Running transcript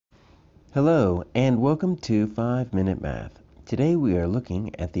Hello, and welcome to 5-Minute Math. Today we are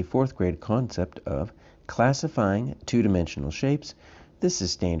looking at the 4th grade concept of classifying two-dimensional shapes. This is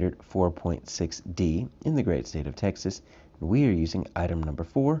standard 4.6D in the great state of Texas, and we are using item number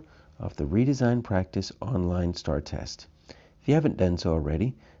 4 of the Redesign Practice Online STAAR Test. If you haven't done so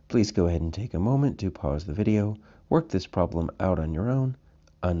already, please go ahead and take a moment to pause the video, work this problem out on your own,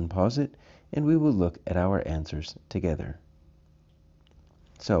 unpause it, and we will look at our answers together.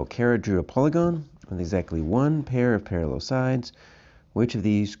 So, Kara drew a polygon with exactly one pair of parallel sides. Which of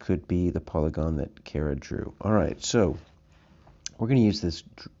these could be the polygon that Kara drew? Alright, so we're going to use this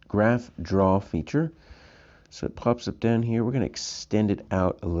graph draw feature. So it pops up down here. We're going to extend it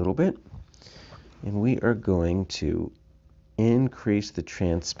out a little bit. And we are going to increase the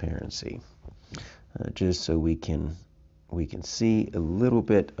transparency just so we can see a little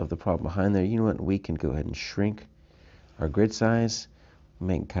bit of the problem behind there. You know what? We can go ahead and shrink our grid size.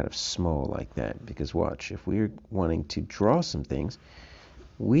 Make it kind of small like that, because watch, if we're wanting to draw some things,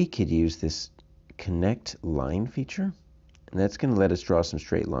 we could use this connect line feature, and that's going to let us draw some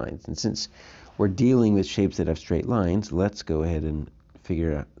straight lines. And since we're dealing with shapes that have straight lines, let's go ahead and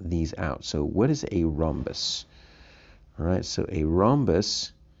figure these out. So what is a rhombus? All right, so a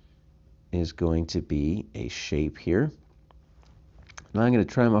rhombus is going to be a shape here. Now I'm going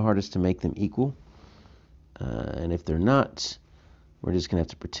to try my hardest to make them equal, and if they're not, we're just going to have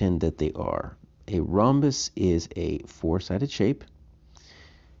to pretend that they are. A rhombus is a four-sided shape,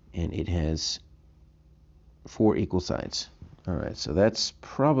 and it has 4 equal sides. All right, so that's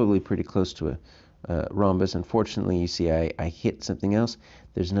probably pretty close to a rhombus. Unfortunately, you see I hit something else.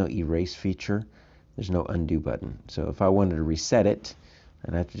 There's no erase feature. There's no undo button. So if I wanted to reset it,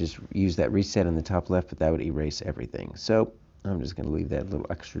 I'd have to just use that reset in the top left, but that would erase everything. So I'm just going to leave that little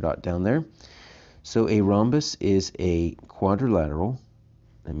extra dot down there. So a rhombus is a quadrilateral.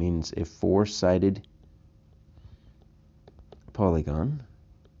 That means a four-sided polygon.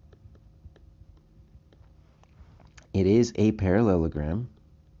 It is a parallelogram,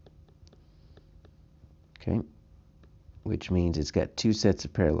 okay, which means it's got 2 sets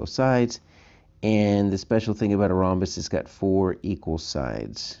of parallel sides. And the special thing about a rhombus, it's got 4 equal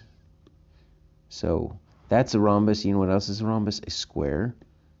sides. So that's a rhombus. You know what else is a rhombus? A square.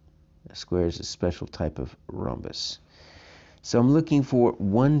 A square is a special type of rhombus. So I'm looking for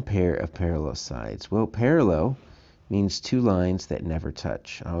one pair of parallel sides. Well, parallel means 2 lines that never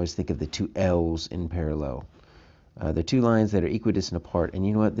touch. I always think of the 2 L's in parallel. The 2 lines that are equidistant apart. And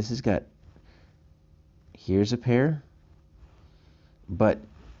you know what? This has got, here's a pair, but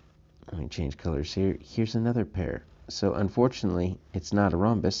let me change colors here. Here's another pair. So unfortunately, it's not a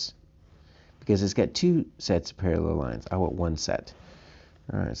rhombus because it's got 2 sets of parallel lines. I want 1 set.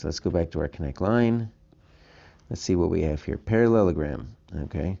 All right, so let's go back to our connect line. Let's see what we have here. Parallelogram,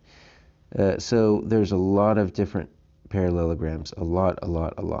 okay? So there's a lot of different parallelograms, a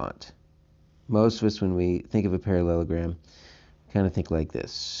lot. Most of us, when we think of a parallelogram, kind of think like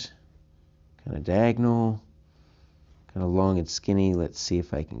this. Kind of diagonal, kind of long and skinny. Let's see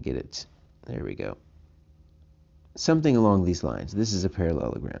if I can get it. There we go. Something along these lines. This is a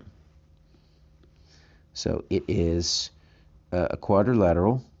parallelogram. So it is a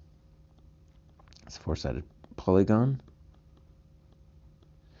quadrilateral. It's a 4-sided polygon.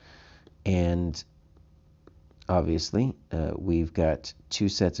 And obviously, we've got 2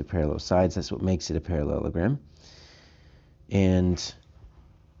 sets of parallel sides. That's what makes it a parallelogram. And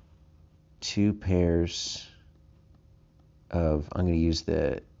 2 pairs of, I'm going to use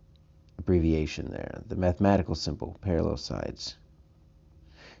the abbreviation there, the mathematical symbol, parallel sides.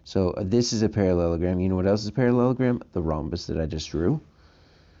 So this is a parallelogram. You know what else is a parallelogram? The rhombus that I just drew.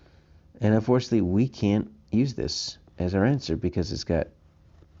 And unfortunately, we can't use this as our answer because it's got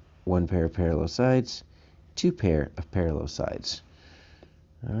 1 pair of parallel sides, 2 pair of parallel sides.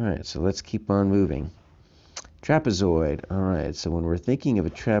 All right, so let's keep on moving. Trapezoid. All right, so when we're thinking of a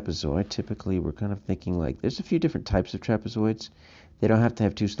trapezoid, typically we're kind of thinking like, there's a few different types of trapezoids. They don't have to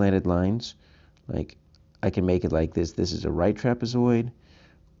have 2 slanted lines. Like, I can make it like this. This is a right trapezoid.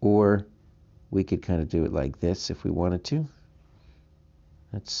 Or we could kind of do it like this if we wanted to.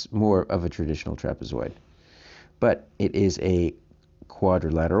 That's more of a traditional trapezoid. But it is a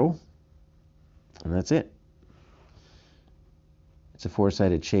quadrilateral, and that's it. It's a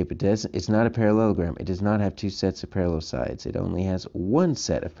 4-sided shape. It's not a parallelogram. It does not have 2 sets of parallel sides. It only has 1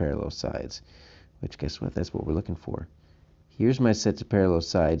 set of parallel sides, which, guess what? That's what we're looking for. Here's my sets of parallel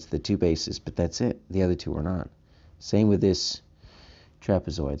sides, the 2 bases, but that's it. The other 2 are not. Same with this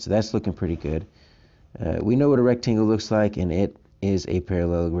trapezoid. So that's looking pretty good. We know what a rectangle looks like, and it is a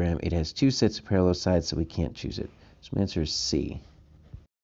parallelogram. It has 2 sets of parallel sides, so we can't choose it. So my answer is C.